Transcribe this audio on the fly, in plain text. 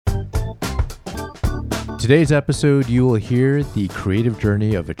today's episode, you will hear the creative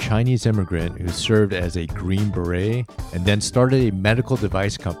journey of a Chinese immigrant who served as a Green Beret and then started a medical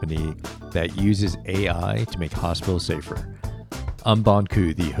device company that uses AI to make hospitals safer. I'm Bon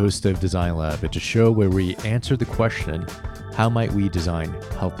Ku, the host of Design Lab. It's a show where we answer the question, how might we design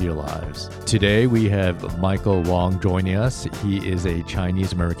healthier lives? Today, we have Michael Wong joining us. He is a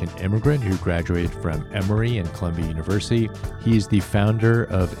Chinese-American immigrant who graduated from Emory and Columbia University. He is the founder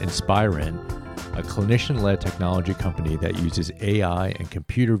of Inspirin, a clinician-led technology company that uses AI and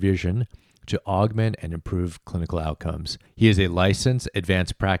computer vision to augment and improve clinical outcomes. He is a licensed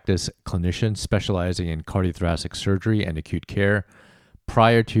advanced practice clinician specializing in cardiothoracic surgery and acute care.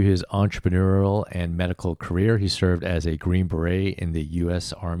 Prior to his entrepreneurial and medical career, he served as a Green Beret in the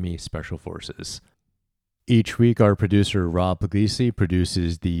U.S. Army Special Forces. Each week, our producer, Rob Puglisi,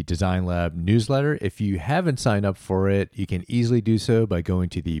 produces the Design Lab newsletter. If you haven't signed up for it, you can easily do so by going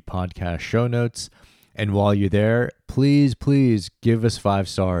to the podcast show notes. And while you're there, please give us 5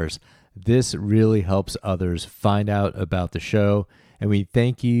 stars. This really helps others find out about the show. And we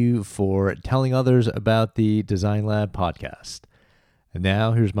thank you for telling others about the Design Lab podcast. And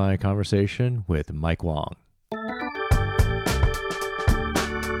now here's my conversation with Mike Wong.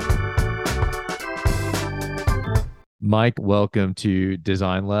 Mike, welcome to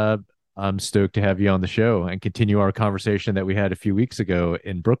Design Lab. I'm stoked to have you on the show and continue our conversation that we had a few weeks ago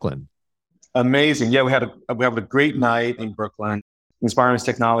in Brooklyn. Amazing. Yeah, we had a great night in Brooklyn. Inspirin's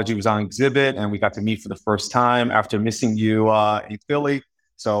technology was on exhibit, and we got to meet for the first time after missing you in Philly.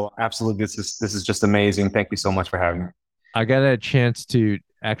 So absolutely, this is just amazing. Thank you so much for having me. I got a chance to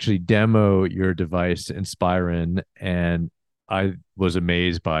actually demo your device, Inspirin, and I was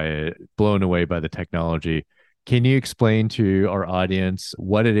amazed by it, blown away by the technology. Can you explain to our audience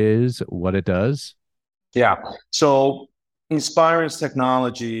what it is, what it does? Yeah. So Inspirin's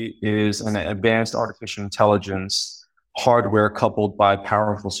technology is an advanced artificial intelligence hardware coupled by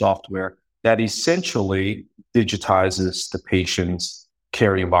powerful software that essentially digitizes the patient's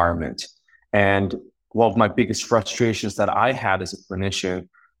care environment. And one of my biggest frustrations that I had as a clinician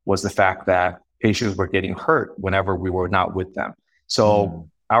was the fact that patients were getting hurt whenever we were not with them. So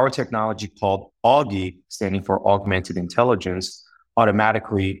our technology called Augie, standing for Augmented Intelligence,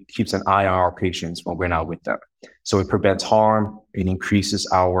 automatically keeps an eye on our patients when we're not with them. So it prevents harm, it increases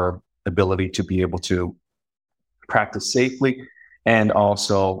our ability to be able to practice safely, and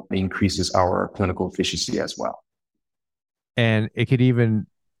also increases our clinical efficiency as well. And it could even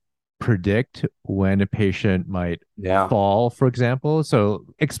predict when a patient might fall, for example. So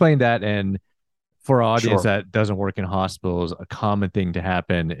explain that. And for our audience that doesn't work in hospitals, a common thing to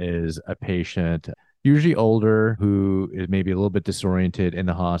happen is a patient, usually older, who is maybe a little bit disoriented in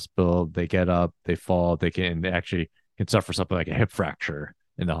the hospital. They get up, they fall, they actually can suffer something like a hip fracture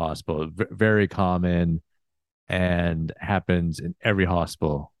in the hospital. Very common and happens in every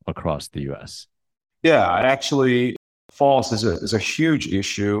hospital across the US. Yeah, actually, falls is a huge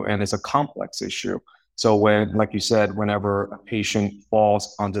issue, and it's a complex issue. So when, like you said, whenever a patient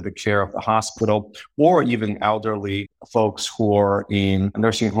falls under the care of the hospital, or even elderly folks who are in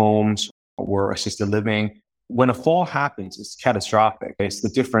nursing homes or assisted living, when a fall happens, it's catastrophic. It's the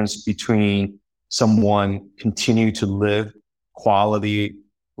difference between someone continuing to live quality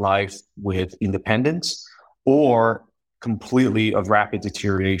life with independence or completely of rapid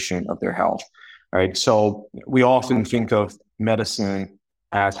deterioration of their health. Right. So we often think of medicine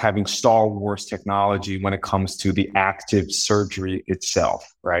as having Star Wars technology when it comes to the active surgery itself.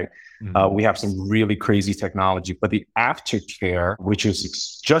 Right. We have some really crazy technology, but the aftercare, which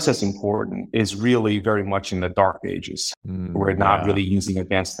is just as important, is really very much in the dark ages. We're not really using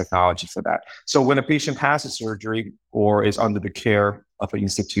advanced technology for that. So when a patient has a surgery or is under the care of an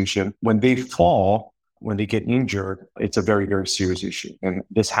institution, when they fall, when they get injured, it's a very, very serious issue. And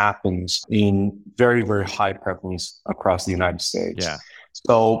this happens in very, very high prevalence across the United States. Yeah.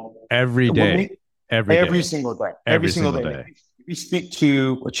 So every single day. If you speak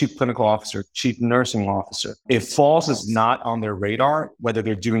to a chief clinical officer, chief nursing officer, if falls is not on their radar, whether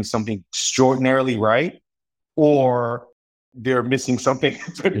they're doing something extraordinarily right or they're missing something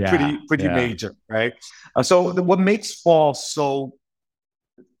pretty major, right? So what makes falls so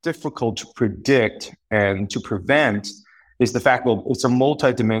difficult to predict and to prevent is the fact that it's a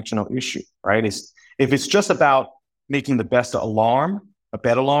multidimensional issue, right? If it's just about making the best alarm, a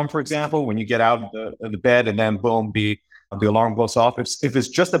bed alarm, for example, when you get out of the bed and then boom, the alarm goes off. If it's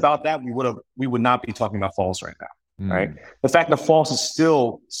just about that, we would not be talking about falls right now, right? The fact that falls is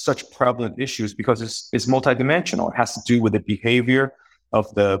still such prevalent issues because it's multidimensional. It has to do with the behavior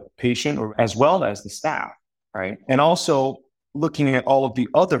of the patient or as well as the staff, right? And also looking at all of the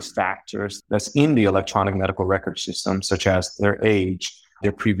other factors that's in the electronic medical record system, such as their age,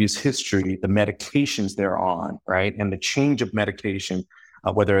 their previous history, the medications they're on, right? And the change of medication,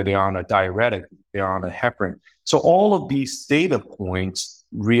 whether they're on a diuretic, they're on a heparin. So all of these data points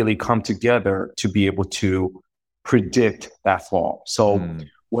really come together to be able to predict that fall. So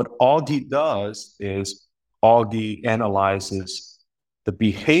what Augie does is Augie analyzes the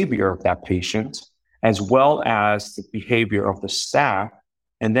behavior of that patient as well as the behavior of the staff,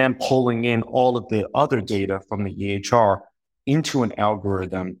 and then pulling in all of the other data from the EHR into an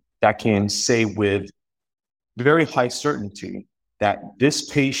algorithm that can say with very high certainty that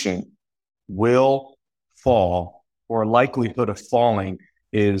this patient will fall, or likelihood of falling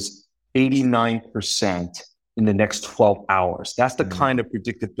is 89% in the next 12 hours. That's the kind of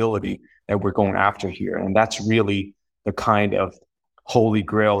predictability that we're going after here. And that's really the kind of holy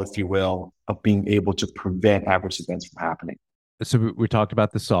grail, if you will, of being able to prevent adverse events from happening. So we talked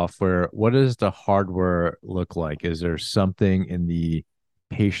about the software. What does the hardware look like? Is there something in the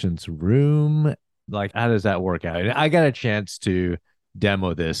patient's room? Like, how does that work out? And I got a chance to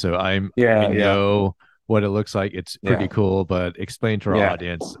demo this, so I know what it looks like. It's pretty cool, but explain to our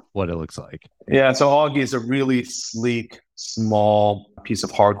audience what it looks like. Yeah, so Augie is a really sleek, small piece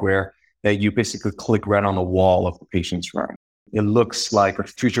of hardware that you basically click right on the wall of the patient's room. It looks like a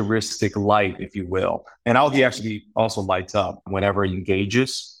futuristic light, if you will. And Augie actually also lights up whenever it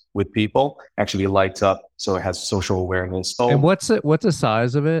engages with people, actually lights up. So it has social awareness. So, and what's the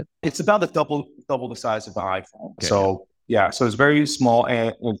size of it? It's about double the size of the iPhone. Okay. So so it's very small,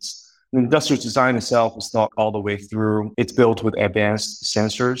 and it's the industrial design itself is thought all the way through. It's built with advanced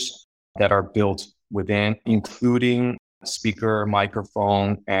sensors that are built within, including speaker,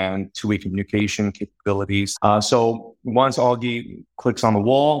 microphone, and two-way communication capabilities. So once Augie clicks on the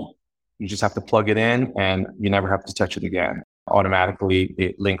wall, you just have to plug it in and you never have to touch it again. Automatically,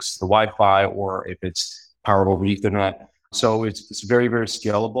 it links to the Wi-Fi, or if it's powered over Ethernet. So it's very, very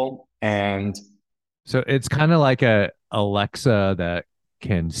scalable. And so it's kind of like a Alexa that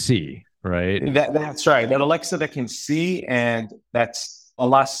can see, right? That's right. That Alexa that can see, and that's a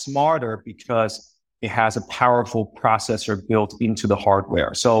lot smarter because it has a powerful processor built into the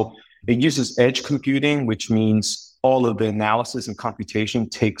hardware. So it uses edge computing, which means all of the analysis and computation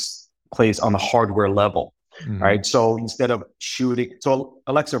takes place on the hardware level, right? So instead of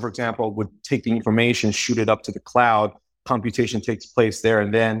Alexa, for example, would take the information, shoot it up to the cloud, computation takes place there,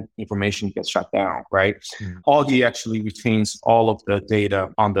 and then information gets shut down, right? Augie actually retains all of the data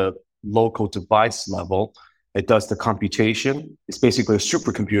on the local device level. It does the computation. It's basically a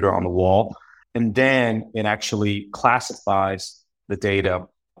supercomputer on the wall. And then it actually classifies the data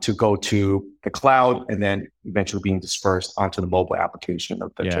to go to the cloud and then eventually being dispersed onto the mobile application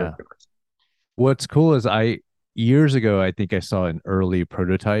of the caregivers. What's cool is years ago, I think I saw an early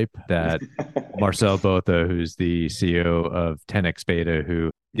prototype that Marcel Botha, who's the CEO of 10x Beta, who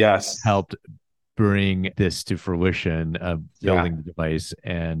helped bring this to fruition of building the device.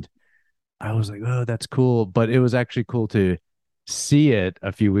 And I was like, oh, that's cool. But it was actually cool to see it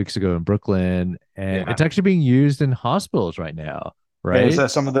a few weeks ago in Brooklyn, and it's actually being used in hospitals right now, right?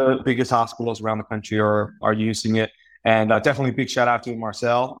 Some of the biggest hospitals around the country are using it. And definitely big shout out to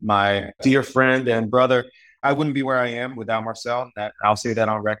Marcel, my dear friend and brother. I wouldn't be where I am without Marcel. I'll say that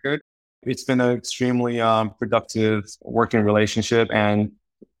on record. It's been an extremely productive working relationship, and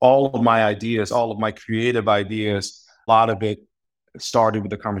all of my ideas, all of my creative ideas, a lot of it started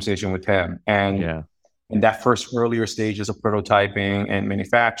with the conversation with him. And in that first earlier stages of prototyping and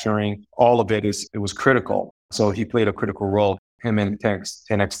manufacturing, all of it was critical. So he played a critical role. Him and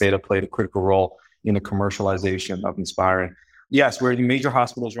 10x Beta played a critical role in the commercialization of Inspiron. Yes, we're in major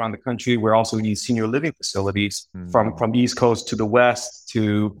hospitals around the country. We're also in senior living facilities from the East Coast to the West,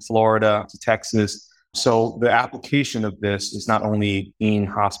 to Florida, to Texas. So the application of this is not only in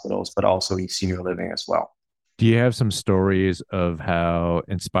hospitals, but also in senior living as well. Do you have some stories of how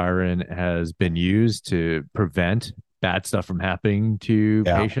Inspiron has been used to prevent bad stuff from happening to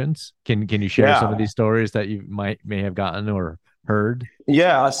patients? Can you share some of these stories that you may have gotten or heard?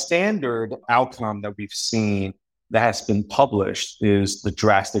 Yeah, a standard outcome that we've seen that has been published is the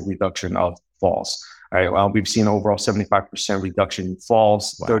drastic reduction of falls. Right? Well, we've seen overall 75% reduction in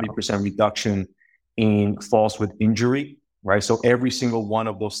falls, 30% reduction in falls with injury. Right, so every single one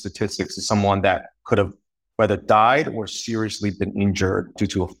of those statistics is someone that could have whether died or seriously been injured due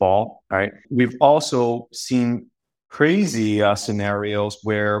to a fall, right? We've also seen crazy scenarios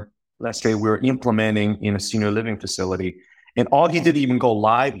where, let's say we're implementing in a senior living facility and Augie didn't even go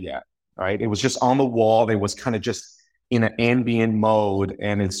live yet, right? It was just on the wall. It was kind of just in an ambient mode,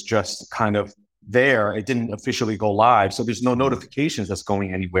 and it's just kind of there. It didn't officially go live. So there's no notifications that's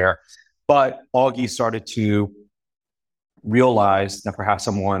going anywhere. But Augie started to realize that perhaps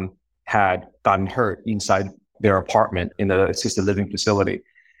someone had gotten hurt inside their apartment in the assisted living facility.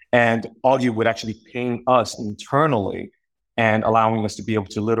 And Augie would actually ping us internally and allowing us to be able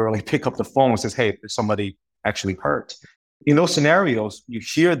to literally pick up the phone and says, hey, there's somebody actually hurt. In those scenarios, you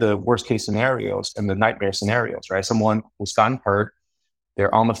hear the worst case scenarios and the nightmare scenarios, right? Someone who's gotten hurt,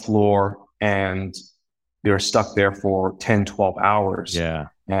 they're on the floor and they're stuck there for 10, 12 hours. Yeah.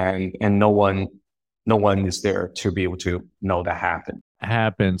 And no one is there to be able to know that happened.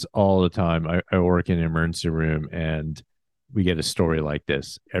 Happens all the time. I work in an emergency room and we get a story like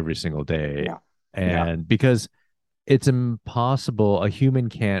this every single day. Yeah. And because it's impossible, a human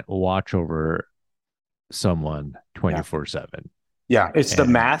can't watch over someone 24/7. Yeah, it's the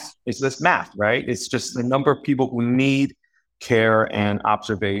math. It's this math, right? It's just the number of people who need care and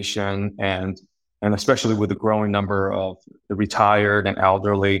observation, and especially with the growing number of the retired and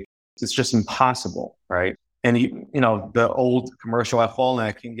elderly, it's just impossible, right? And the old commercial at fall and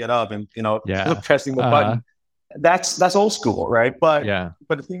I can get up and pressing the button. That's old school, right? But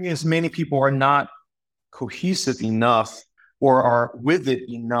the thing is, many people are not cohesive enough or are with it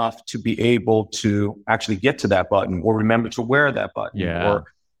enough to be able to actually get to that button or remember to wear that button. Or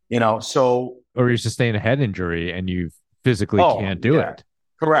you sustain a head injury and you physically can't do it.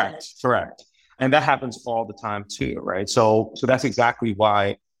 Correct. And that happens all the time too, right? So that's exactly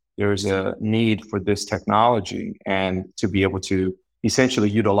why there's a need for this technology and to be able to essentially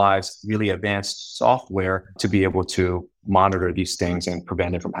utilize really advanced software to be able to monitor these things and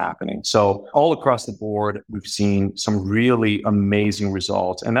prevent it from happening. So all across the board, we've seen some really amazing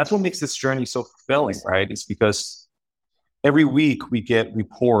results. And that's what makes this journey so fulfilling, right? It's because every week we get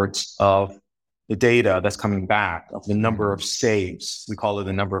reports of the data that's coming back, of the number of saves. We call it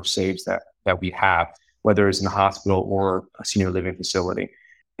the number of saves that we have, whether it's in the hospital or a senior living facility.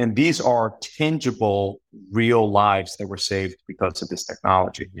 And these are tangible, real lives that were saved because of this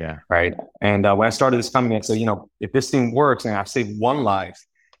technology. Yeah. Right. And when I started this company, I said, if this thing works and I saved one life,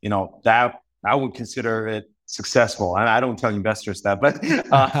 that I would consider it successful. And I don't tell investors that, but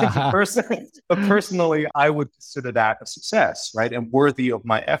personally, I would consider that a success, right? And worthy of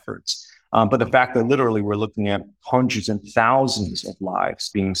my efforts. But the fact that literally we're looking at hundreds and thousands of lives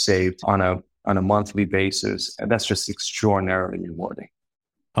being saved on a monthly basis, and that's just extraordinarily rewarding.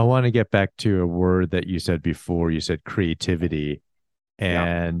 I want to get back to a word that you said before. You said creativity.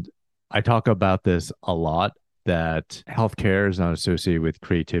 And I talk about this a lot, that healthcare is not associated with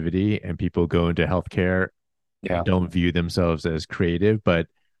creativity and people go into healthcare and don't view themselves as creative. But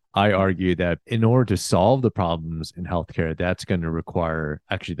I argue that in order to solve the problems in healthcare, that's going to require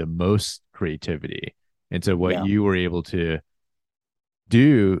actually the most creativity. And so what you were able to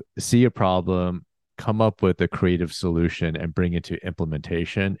do, see a problem, come up with a creative solution and bring it to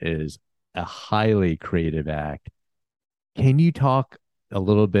implementation is a highly creative act. Can you talk a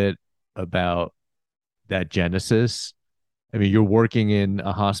little bit about that genesis? I mean, you're working in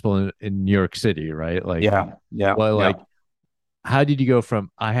a hospital in New York City, right? How did you go from,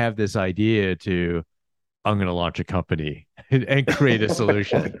 I have this idea, to I'm going to launch a company and create a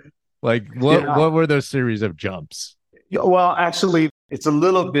solution? What were those series of jumps? Well, actually, it's a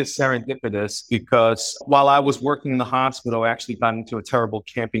little bit serendipitous because while I was working in the hospital, I actually got into a terrible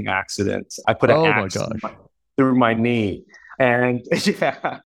camping accident. I put an axe through my knee, and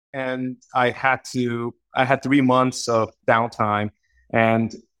and I had 3 months of downtime,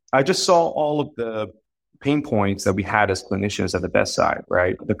 and I just saw all of the pain points that we had as clinicians at the bedside,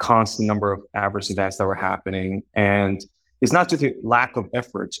 right? The constant number of adverse events that were happening, and it's not just a lack of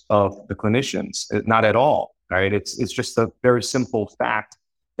effort of the clinicians, not at all. Right? It's just a very simple fact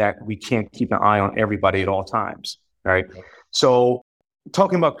that we can't keep an eye on everybody at all times. Right? So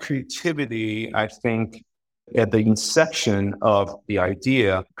talking about creativity, I think at the inception of the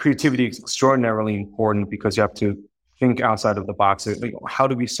idea, creativity is extraordinarily important because you have to think outside of the box. How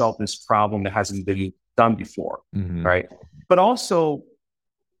do we solve this problem that hasn't been done before? Mm-hmm. Right? But also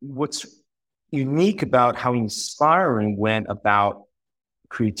what's unique about how Inspiring went about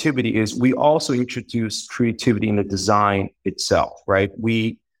creativity is we also introduced creativity in the design itself, right?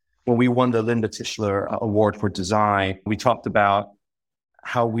 When we won the Linda Tischler Award for Design, we talked about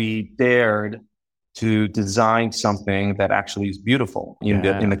how we dared to design something that actually is beautiful in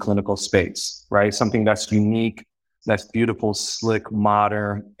the clinical space, right? Something that's unique, that's beautiful, slick,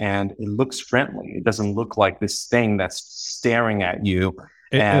 modern, and it looks friendly. It doesn't look like this thing that's staring at you.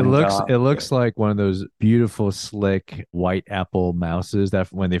 It looks like one of those beautiful, slick white Apple mouses that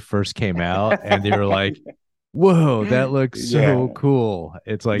when they first came out, and they were like, Whoa, that looks so Yeah, cool.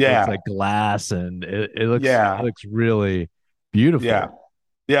 It's yeah, like glass and it yeah, looks really beautiful. yeah.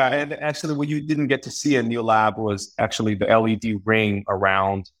 Yeah, and actually, what you didn't get to see in New Lab was actually the LED ring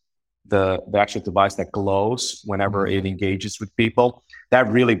around the actual device that glows whenever Mhm. it engages with people. That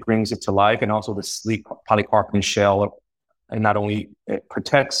really brings it to life, and also the sleek polycarbonate shell. And not only it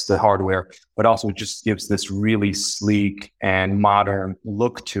protects the hardware, but also just gives this really sleek and modern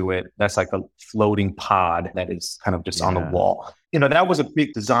look to it. That's like a floating pod that is kind of just on the Yeah. wall. That was a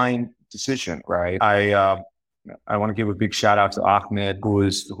big design decision, right? I want to give a big shout out to Ahmed, who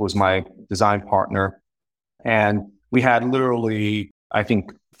was my design partner, and we had literally, I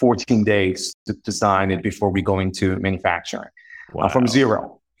think, 14 days to design it before we go into manufacturing from Wow.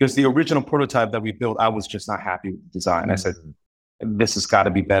 zero. Because the original prototype that we built, I was just not happy with the design. I said, Mhm. this has got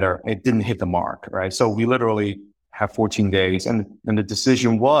to be better. It didn't hit the mark, right? So we literally have 14 days. And the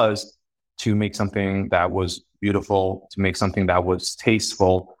decision was to make something that was beautiful, to make something that was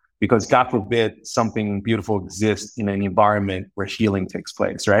tasteful, because God forbid something beautiful exists in an environment where healing takes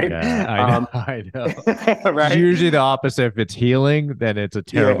place, right? Yeah, I know. I know. It's Right? usually the opposite. If it's healing, then it's a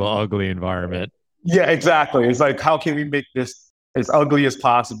Yeah. terrible, ugly environment. Yeah, exactly. It's like, how can we make this as ugly as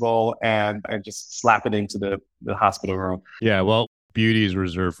possible and just slap it into the hospital room? Yeah, well, beauty is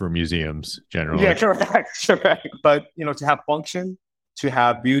reserved for museums Yeah, generally. correct, correct. But to have function, to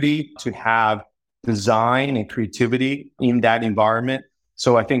have beauty, to have design and creativity in that environment.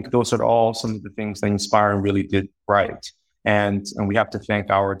 So I think those are all some of the things that Inspiring really did right. And we have to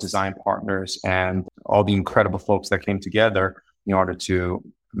thank our design partners and all the incredible folks that came together in order to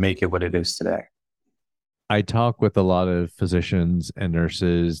make it what it is today. I talk with a lot of physicians and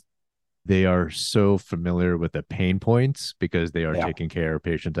nurses. They are so familiar with the pain points because they are Yeah. taking care of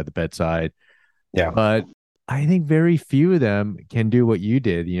patients at the bedside. Yeah. But I think very few of them can do what you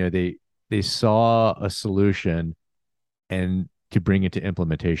did. They saw a solution and to bring it to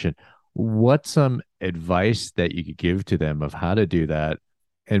implementation. What's some advice that you could give to them of how to do that?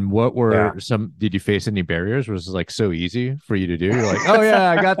 And what Yeah. were some, did you face any barriers? Was it like so easy for you to do? You're like, oh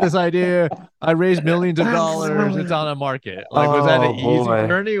yeah, I got this idea. I raised millions of dollars. It's on a market. Like, was that an Oh easy boy.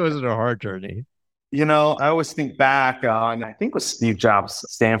 journey? Or was it a hard journey? I always think back on, I think it was Steve Jobs'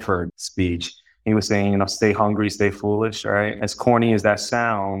 Stanford speech. He was saying, stay hungry, stay foolish, right? As corny as that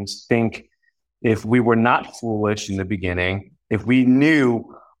sounds, think if we were not foolish in the beginning, if we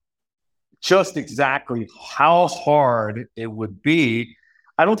knew just exactly how hard it would be,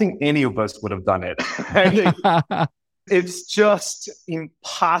 I don't think any of us would have done it. I think it's just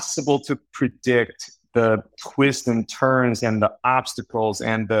impossible to predict the twists and turns and the obstacles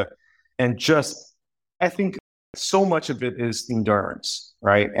and just I think so much of it is endurance,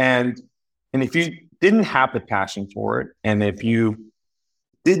 right? And if you didn't have the passion for it, and if you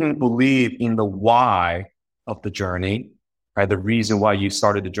didn't believe in the why of the journey, right, the reason why you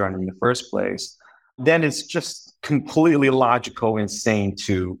started the journey in the first place, then it's just completely logical, insane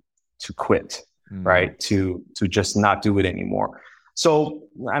to quit, Mm. right? To just not do it anymore. So,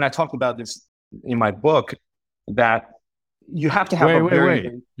 and I talked about this in my book that you have to have Wait, a wait, very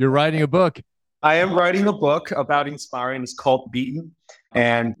wait. You're writing a book. I am writing a book about Inspiring. It's called Beaten,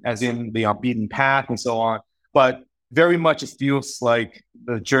 and as in the unbeaten path and so on. But very much it feels like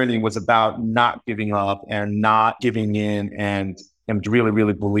the journey was about not giving up and not giving in and really,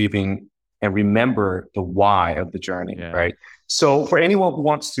 really believing and remember the why of the journey, Yeah. right? So for anyone who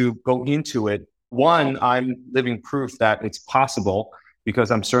wants to go into it, one, I'm living proof that it's possible because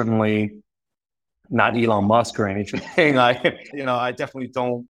I'm certainly not Elon Musk or anything. I definitely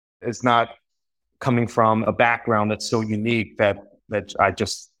don't, it's not coming from a background that's so unique that I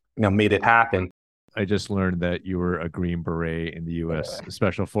just made it happen. I just learned that you were a Green Beret in the U.S.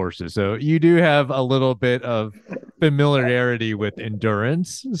 Special Forces. So you do have a little bit of familiarity with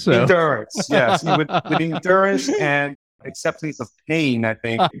endurance. So, Endurance, yes, with endurance and acceptance of pain, I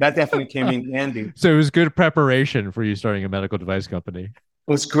think that definitely came in handy. It so it was good preparation for you starting a medical device company.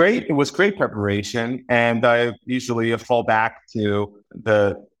 was great. It was great preparation, and I usually fall back to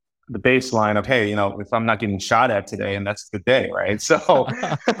the baseline of, hey, if I'm not getting shot at today, and that's a good day, right? So,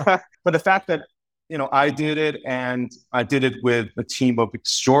 but the fact that I did it, and I did it with a team of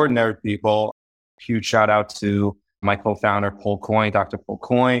extraordinary people. Huge shout out to my co-founder Paul Coyne, Dr. Paul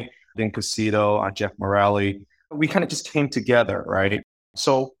Coyne, Vin Casito, Jeff Morelli. We kind of just came together, right?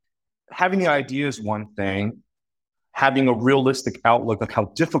 So having the idea is one thing. Having a realistic outlook of how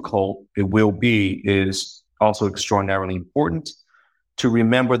difficult it will be is also extraordinarily important. To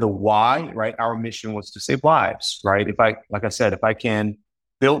remember the why, right? Our mission was to save lives, right? Like I said, if I can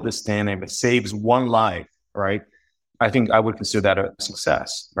build this thing and if it saves one life, right? I think I would consider that a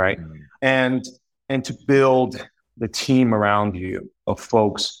success, right? Mm. And and to build the team around you of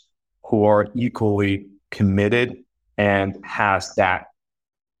folks who are equally committed and has that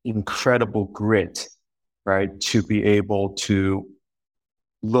incredible grit, right? To be able to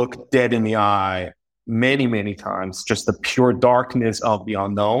look dead in the eye many, many times, just the pure darkness of the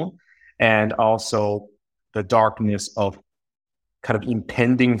unknown and also the darkness of kind of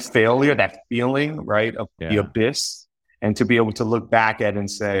impending failure, that feeling, right, of the abyss, and to be able to look back at it and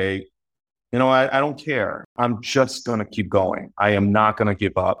say, I don't care. I'm just going to keep going. I am not going to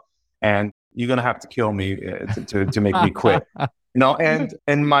give up. And you're going to have to kill me to make me quit.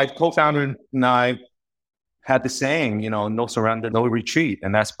 And my co-founder and I had the saying, no surrender, no retreat.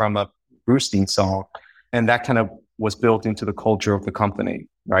 And that's from a Bruce Springsteen song. And that kind of was built into the culture of the company,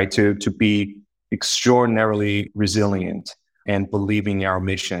 right? To be extraordinarily resilient and believing in our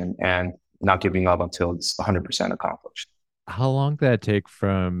mission and not giving up until it's 100% accomplished. How long did that take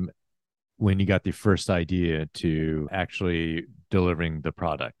from when you got the first idea to actually delivering the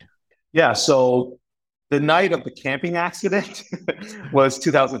product? Yeah. So the night of the camping accident was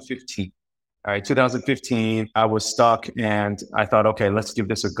 2015. All right. 2015, I was stuck and I thought, okay, let's give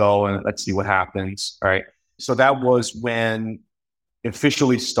this a go and let's see what happens. All right. So that was when it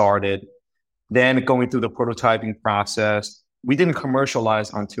officially started. Then going through the prototyping process, we didn't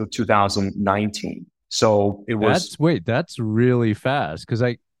commercialize until 2019. So it was. That's really fast. Cause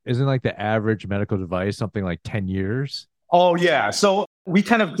isn't like the average medical device something like 10 years? Oh, yeah. So we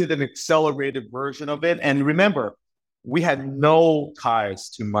kind of did an accelerated version of it. And remember, we had no ties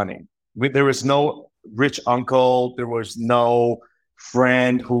to money. There was no rich uncle. There was no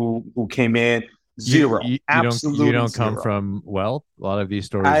friend who came in. Zero. Absolutely you don't zero. Come from wealth. A lot of these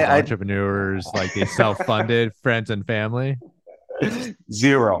stories of entrepreneurs, like they self-funded, friends and family.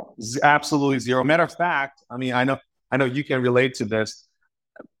 Zero. Absolutely zero. Matter of fact, I mean, I know you can relate to this.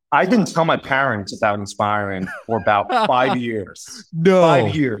 I didn't tell my parents about Inspiring for about 5 years. No,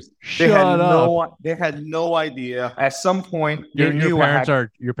 5 years. They had no idea. At some point, your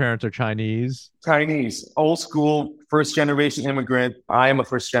parents are Chinese. Chinese, old school, first generation immigrant. I am a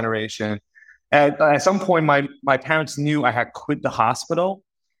first generation. At some point, my parents knew I had quit the hospital,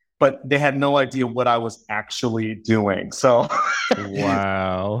 but they had no idea what I was actually doing. So,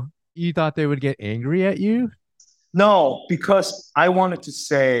 wow, you thought they would get angry at you? No, because I wanted to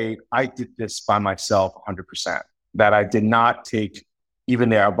say I did this by myself 100%, that I did not take even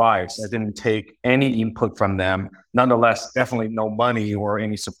their advice. I didn't take any input from them. Nonetheless, definitely no money or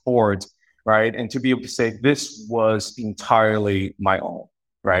any support, right? And to be able to say this was entirely my own,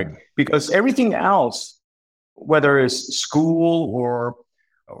 right? Because everything else, whether it's school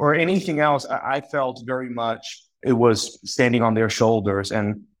or anything else, I felt very much it was standing on their shoulders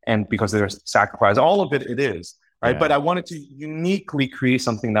and because there's sacrifice, all of it is. Right. Yeah. But I wanted to uniquely create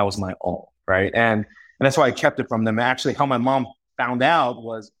something that was my own. Right. And that's why I kept it from them. Actually, how my mom found out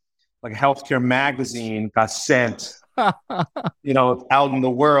was like a healthcare magazine got sent, out in the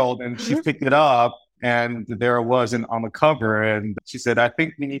world, and she picked it up and there it was on the cover. And she said, I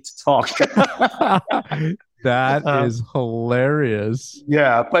think we need to talk. That is hilarious.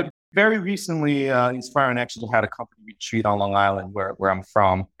 Yeah. But very recently, Inspiring actually had a company retreat on Long Island where I'm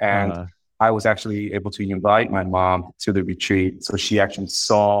from. And I was actually able to invite my mom to the retreat. So she actually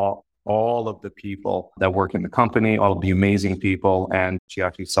saw all of the people that work in the company, all of the amazing people. And she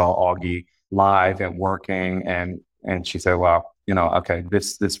actually saw Augie live and working. And she said, wow, okay,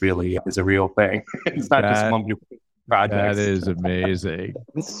 this really is a real thing. It's not just one project. That is amazing.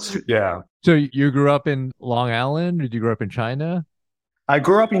 Yeah. So you grew up in Long Island? Did you grow up in China? I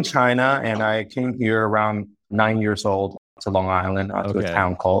grew up in China and I came here around 9 years old to Long Island, to a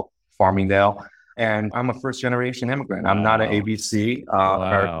town called Farmingdale. And I'm a first generation immigrant. I'm not an ABC,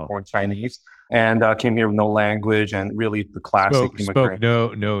 born Chinese, and came here with no language and really the classic immigrant.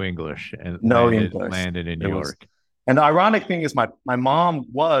 Spoke no English and landed in New York. And the ironic thing is my mom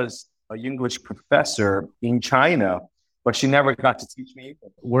was an English professor in China, but she never got to teach me.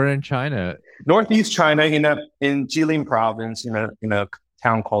 We're in China. Northeast China, in Jilin province, in a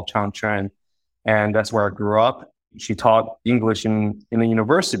town called Changchun. And that's where I grew up. She taught English in the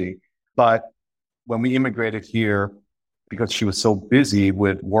university. But when we immigrated here, because she was so busy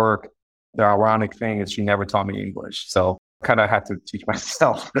with work, the ironic thing is she never taught me English. So kind of had to teach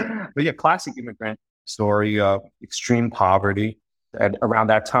myself. But yeah, classic immigrant story, extreme poverty. And around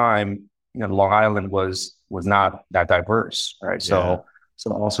that time, Long Island was not that diverse, right? Yeah.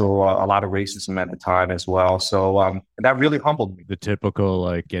 So also a lot of racism at the time as well. So that really humbled me. The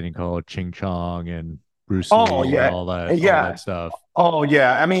typical getting called Ching Chong and Bruce Lee, all that stuff. Oh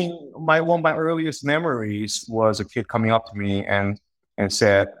yeah, I mean, one of my earliest memories was a kid coming up to me and and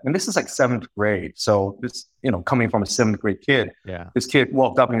said, and this is like seventh grade. So this, coming from a seventh grade kid, Yeah. this kid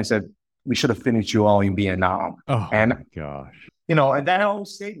walked up and said, we should have finished you all in Vietnam. Oh and my gosh. and that always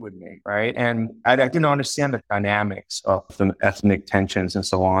stayed with me, right? And I didn't understand the dynamics of the ethnic tensions and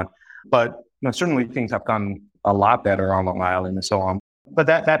so on. But certainly things have gotten a lot better on Long Island and so on. But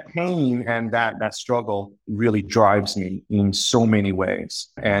that pain and that struggle really drives me in so many ways.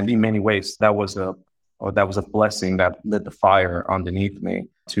 And in many ways, that was a blessing that lit the fire underneath me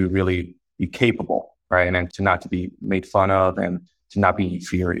to really be capable, right? And to not to be made fun of and to not be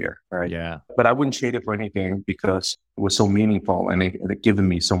inferior, right? Yeah. But I wouldn't trade it for anything because it was so meaningful and it given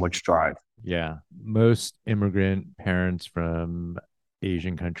me so much drive. Yeah. Most immigrant parents from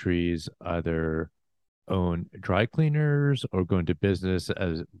Asian countries either own dry cleaners or go into business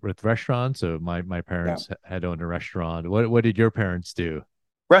with restaurants. So my parents had owned a restaurant. What did your parents do?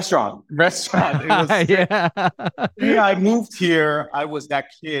 Restaurant. It was, yeah. I moved here. I was that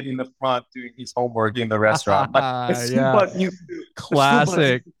kid in the front doing his homework in the restaurant. But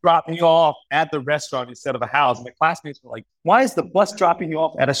Classic. Drop me off at the restaurant instead of a house. My classmates were like, "Why is the bus dropping you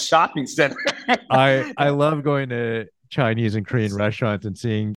off at a shopping center?" I love going to Chinese and Korean restaurants and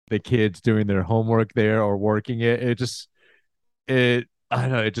seeing the kids doing their homework there or working it. I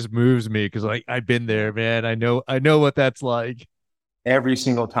don't know. It just moves me because like I've been there, man. I know what that's like. Every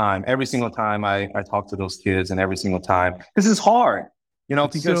single time I talk to those kids, and every single time, this is hard,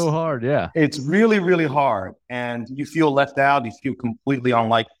 It's because so hard. Yeah. it's really, really hard. And you feel left out. You feel completely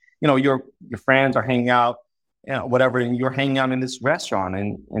unlike, your friends are hanging out, whatever, and you're hanging out in this restaurant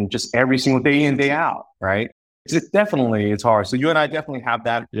and just every single day in, day out. Right. It's hard. So you and I definitely have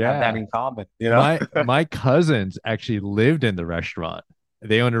that in common. My cousins actually lived in the restaurant.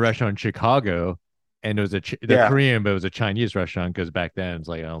 They owned a restaurant in Chicago. And it was Korean, but it was a Chinese restaurant because back then it's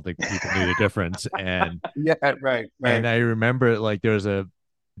like I don't think people knew the difference. And right. And I remember like there was a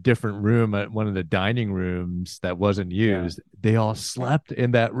different room at one of the dining rooms that wasn't used. Yeah. They all slept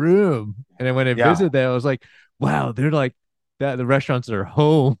in that room. And then when I visited there, I was like, wow, they're like that. The restaurants are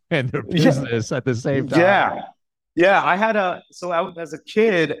home and their business at the same time. Yeah. As a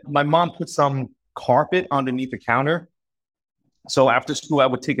kid, my mom put some carpet underneath the counter. So after school, I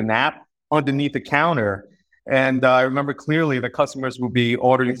would take a nap underneath the counter. And I remember clearly the customers would be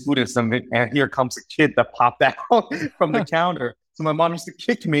ordering food and something, and here comes a kid that popped out from the counter. So my mom used to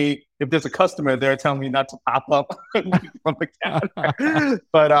kick me if there's a customer there telling me not to pop up from the counter.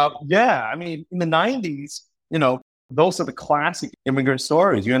 But I mean, in the 90s, those are the classic immigrant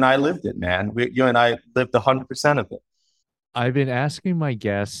stories. You and I lived it, man. You and I lived 100% of it. I've been asking my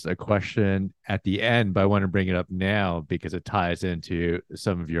guests a question at the end, but I want to bring it up now because it ties into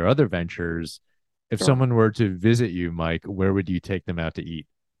some of your other ventures. If someone were to visit you, Mike, where would you take them out to eat?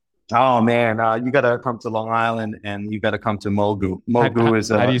 Oh, man, you got to come to Long Island and you got to come to Mogu. Mogu is...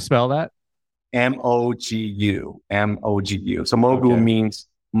 how do you spell that? M-O-G-U. M-O-G-U. So Mogu means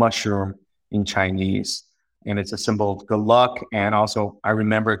mushroom in Chinese. And it's a symbol of good luck. And also, I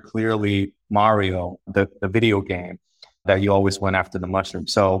remember clearly Mario, the video game, that you always went after the mushroom.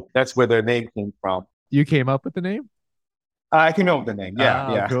 So that's where their name came from. You came up with the name? I came up with the name.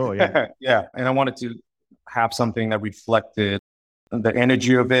 Yeah. Cool. Yeah. Yeah. And I wanted to have something that reflected the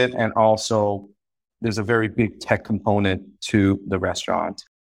energy of it. And also there's a very big tech component to the restaurant.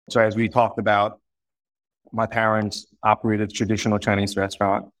 So as we talked about, my parents operated a traditional Chinese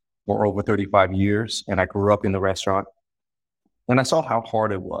restaurant for over 35 years. And I grew up in the restaurant and I saw how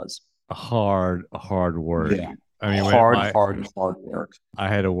hard it was. Hard work. Yeah. I mean, hard work. I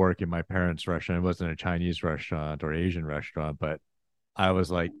had to work in my parents' restaurant. It wasn't a Chinese restaurant or Asian restaurant, but I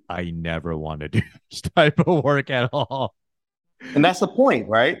was like, I never want to do this type of work at all. And that's the point,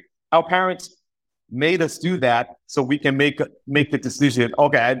 right? Our parents made us do that so we can make the decision.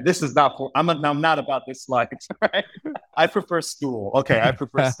 Okay, this is not for. I'm not about this life. Right? I prefer school. Okay, I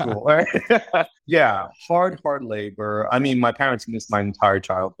prefer school. Right? Yeah, hard labor. I mean, my parents missed my entire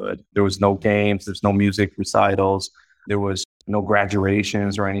childhood. There was no games. There's no music recitals. There was no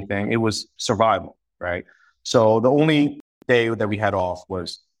graduations or anything. It was survival, right? So the only day that we had off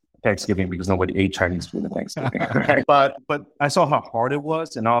was Thanksgiving because nobody ate Chinese food at Thanksgiving. Right? But I saw how hard it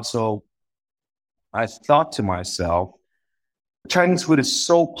was, and also I thought to myself, Chinese food is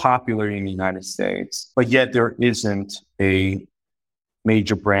so popular in the United States, but yet there isn't a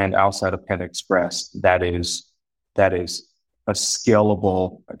major brand outside of Panda Express that is a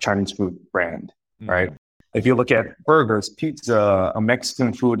scalable Chinese food brand, right? If you look at burgers, pizza,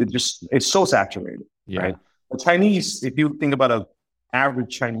 Mexican food, it's so saturated, right? But Chinese, if you think about an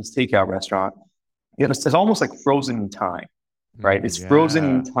average Chinese takeout restaurant, it's almost like frozen in time, right? It's frozen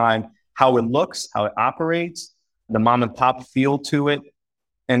in time. How it looks, how it operates, the mom and pop feel to it.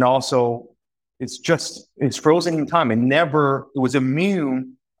 And also it's frozen in time. It was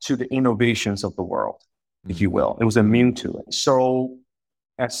immune to the innovations of the world, if you will. It was immune to it. So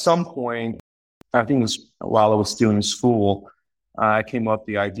at some point, I think it was while I was still in school, I came up with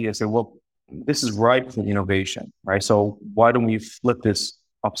the idea, said, well, this is ripe for innovation, right? So why don't we flip this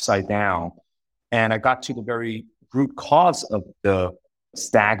upside down? And I got to the very root cause of the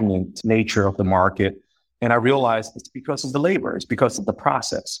stagnant nature of the market. And I realized it's because of the labor. It's because of the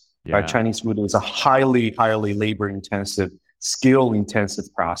process, right? Chinese food is a highly, highly labor intensive, skill intensive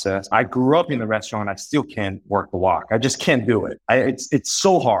process. I grew up in a restaurant. I still can't work the walk. I just can't do it. It's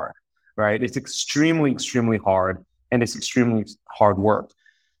so hard, right? It's extremely, extremely hard. And it's extremely hard work.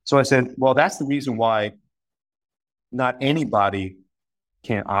 So I said, well, that's the reason why not anybody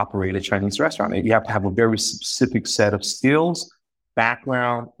can operate a Chinese restaurant. You have to have a very specific set of skills,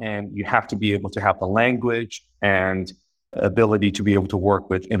 background, and you have to be able to have the language and ability to be able to work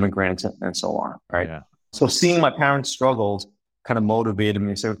with immigrants and so on, right? Yeah. So seeing my parents' struggles kind of motivated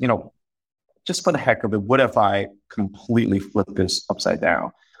me to say, just for the heck of it, what if I completely flip this upside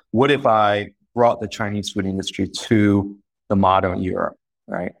down? What if I brought the Chinese food industry to the modern era,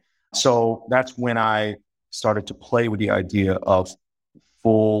 right? So that's when I started to play with the idea of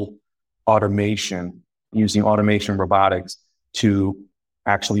full automation, using automation robotics to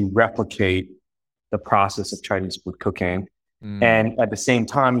actually replicate the process of Chinese food cooking. And at the same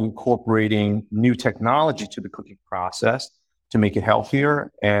time, incorporating new technology to the cooking process to make it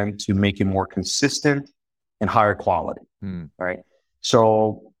healthier and to make it more consistent and higher quality, right?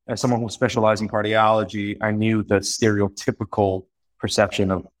 So as someone who specialized in cardiology, I knew the stereotypical perception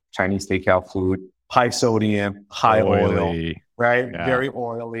of Chinese takeout food, high sodium, high oil, right? Yeah. Very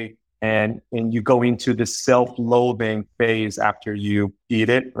oily. And you go into this self-loathing phase after you eat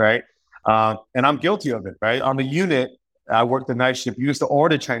it, right? And I'm guilty of it, right? On the unit, I worked the night shift. We used to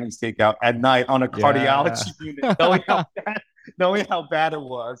order Chinese takeout at night on a cardiology unit, knowing how bad it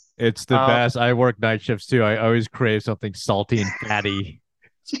was. It's the best. I work night shifts too. I always crave something salty and fatty.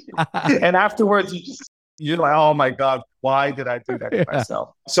 And afterwards, you're like, oh my God, why did I do that to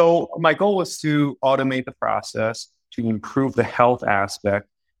myself? So my goal was to automate the process, to improve the health aspect,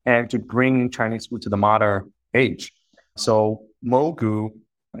 and to bring Chinese food to the modern age. So Mogu,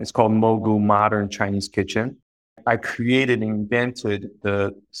 it's called Mogu Modern Chinese Kitchen. I created and invented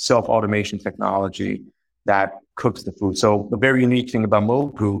the self-automation technology that cooks the food. So the very unique thing about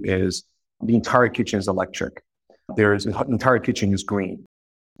Mogu is the entire kitchen is electric. The entire kitchen is green.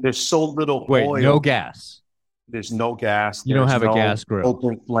 There's so little oil. No gas. There's no gas. You don't have a gas grill.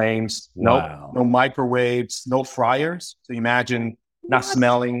 Open flames. Wow. No microwaves, no fryers. So imagine not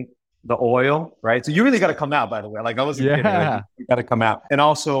smelling the oil, right? So you really got to come out, by the way. Like I wasn't kidding. Like, you got to come out. And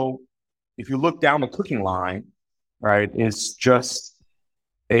also, if you look down the cooking line, right, it's just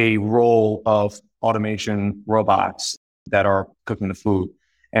a row of automation robots that are cooking the food.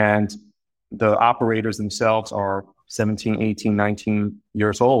 And the operators themselves are 17, 18, 19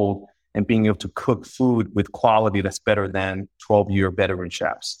 years old and being able to cook food with quality that's better than 12-year veteran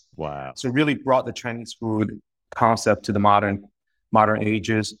chefs. Wow. So it really brought the Chinese food concept to the modern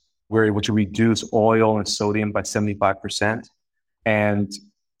ages. We're able to reduce oil and sodium by 75%. And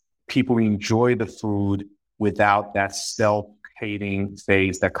people enjoy the food without that self-hating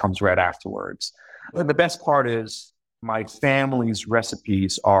phase that comes right afterwards. And the best part is my family's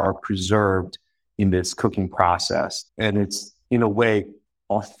recipes are preserved in this cooking process. And it's, in a way,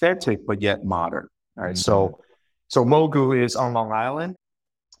 authentic, but yet modern. All right. So Mogu is on Long Island,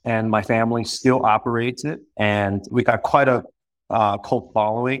 and my family still operates it. And we got quite a cult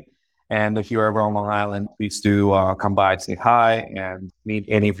following. And if you're ever on Long Island, please do come by and say hi and meet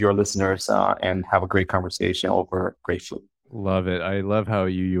any of your listeners and have a great conversation over great food. Love it. I love how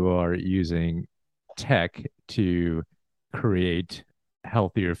you are using tech to create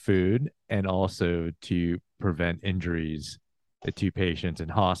healthier food and also to prevent injuries to patients in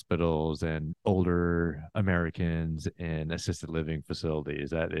hospitals and older Americans in assisted living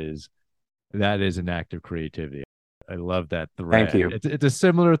facilities. That is an act of creativity. I love that thread. Thank you. It's a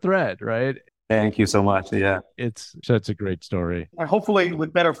similar thread, right? Thank you so much. Yeah. It's such a great story. And hopefully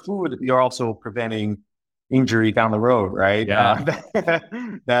with better food, you're also preventing injury down the road, right? Yeah.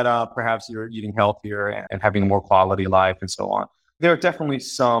 That perhaps you're eating healthier and having more quality life and so on. There are definitely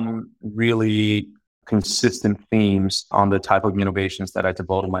some really consistent themes on the type of innovations that I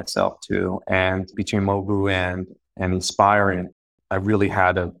devoted myself to. And between Mogu and Inspiring, I really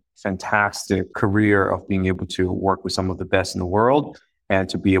had a fantastic career of being able to work with some of the best in the world and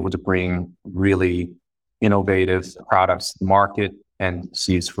to be able to bring really innovative products to the market and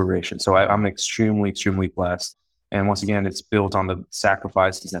see its fruition. So I'm extremely, extremely blessed And once again, it's built on the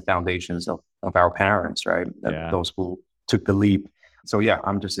sacrifices and foundations of our parents, right? Those who took the leap. So yeah,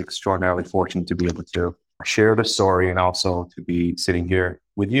 I'm just extraordinarily fortunate to be able to share the story and also to be sitting here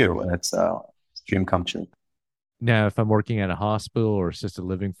with you. It's a dream come true. Now, if I'm working at a hospital or assisted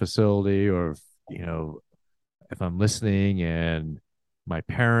living facility, or if I'm listening and my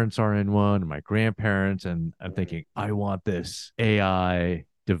parents are in one, or my grandparents, and I'm thinking, I want this AI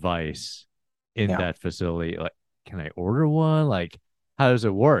device in that facility, like, can I order one? Like, how does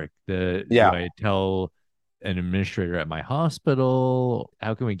it work? Do I tell an administrator at my hospital?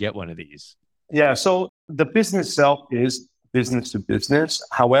 How can we get one of these? Yeah, so the business itself is business to business.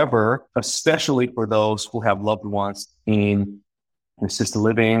 However, especially for those who have loved ones in assisted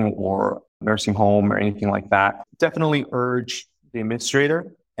living or nursing home or anything like that, definitely urge the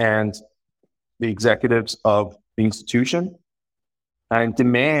administrator and the executives of the institution and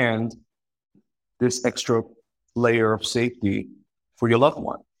demand this extra layer of safety for your loved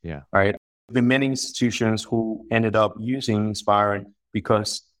one. Yeah. Right. There have been many institutions who ended up using Inspiron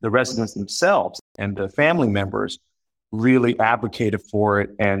because the residents themselves and the family members really advocated for it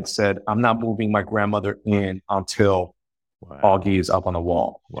and said, I'm not moving my grandmother in until Augie is up on the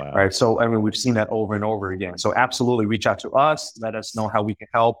wall. Wow. Right. So, I mean, we've seen that over and over again. So absolutely reach out to us. Let us know how we can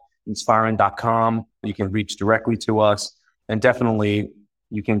help. Inspiron.com. You can reach directly to us, and definitely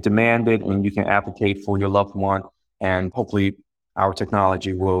you can demand it and you can advocate for your loved one. And hopefully our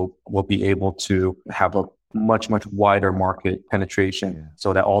technology will be able to have a much, much wider market penetration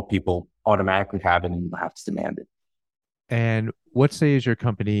so that all people automatically have it and you have to demand it. And what stage is your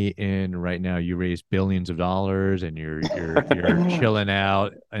company in right now? You raised billions of dollars and you're chilling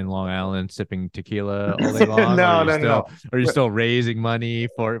out in Long Island sipping tequila all day long? No. Are you still raising money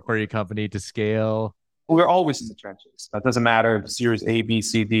for your company to scale? We're always in the trenches. It doesn't matter if Series A, B,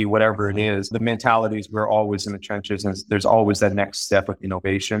 C, D, whatever it is. The mentality is we're always in the trenches, and there's always that next step of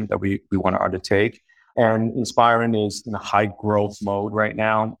innovation that we want to undertake. And Inspiron is in a high growth mode right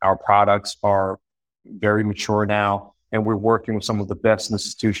now. Our products are very mature now, and we're working with some of the best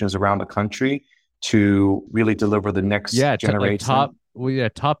institutions around the country to really deliver the next generation.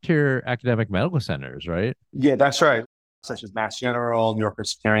 Top tier academic medical centers, right? Yeah, that's right. Such as Mass General, New York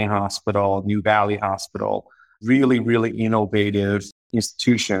Presbyterian Hospital, New Valley Hospital, really, really innovative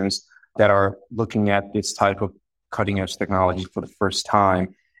institutions that are looking at this type of cutting edge technology for the first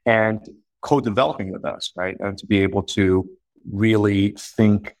time and co-developing with us, right? And to be able to really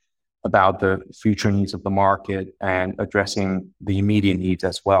think about the future needs of the market and addressing the immediate needs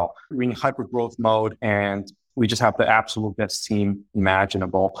as well. We're in hyper growth mode, and we just have the absolute best team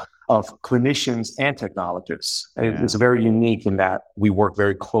imaginable of clinicians and technologists. It's very unique in that we work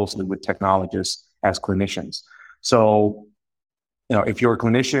very closely with technologists as clinicians. So, if you're a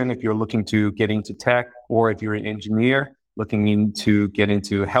clinician, if you're looking to get into tech, or if you're an engineer looking to get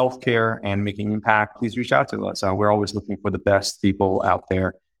into healthcare and making impact, please reach out to us. We're always looking for the best people out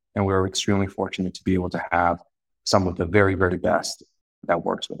there, and we're extremely fortunate to be able to have some of the very, very best that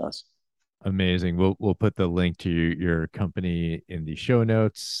works with us. Amazing. We'll put the link to your company in the show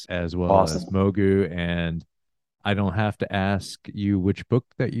notes, as well as Mogu. And I don't have to ask you which book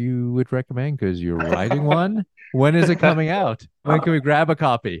that you would recommend because you're writing one. When is it coming out? When can we grab a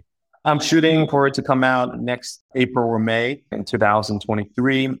copy? I'm shooting for it to come out next April or May in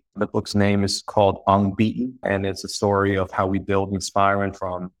 2023. The book's name is called Unbeaten, and it's a story of how we build Inspiron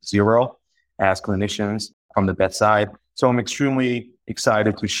from zero as clinicians from the bedside. So I'm extremely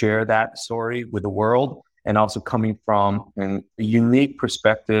excited to share that story with the world, and also coming from a unique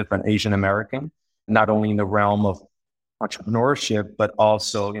perspective, an Asian American, not only in the realm of entrepreneurship, but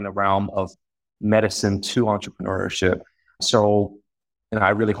also in the realm of medicine to entrepreneurship. So,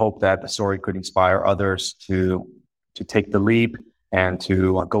 I really hope that the story could inspire others to take the leap and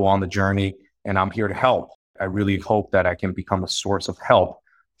to go on the journey. And I'm here to help. I really hope that I can become a source of help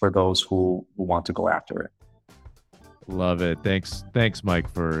for those who want to go after it. Love it. Thanks, Mike,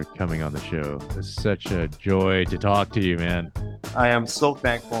 for coming on the show. It's such a joy to talk to you, man. I am so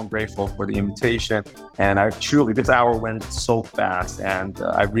thankful and grateful for the invitation. And this hour went so fast, and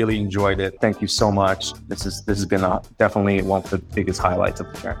I really enjoyed it. Thank you so much. This has been definitely one of the biggest highlights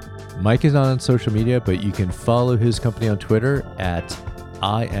of the journey. Mike is not on social media, but you can follow his company on Twitter at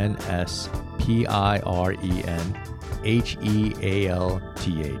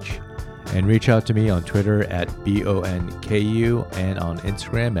INSPIRENHEALTH. And reach out to me on Twitter at BONKU and on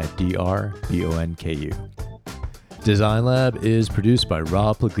Instagram at DRBONKU. Design Lab is produced by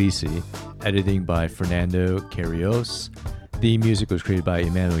Rob Puglisi, editing by Fernando Carrios. The music was created by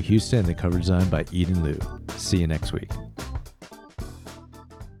Emmanuel Houston and the cover design by Eden Liu. See you next week.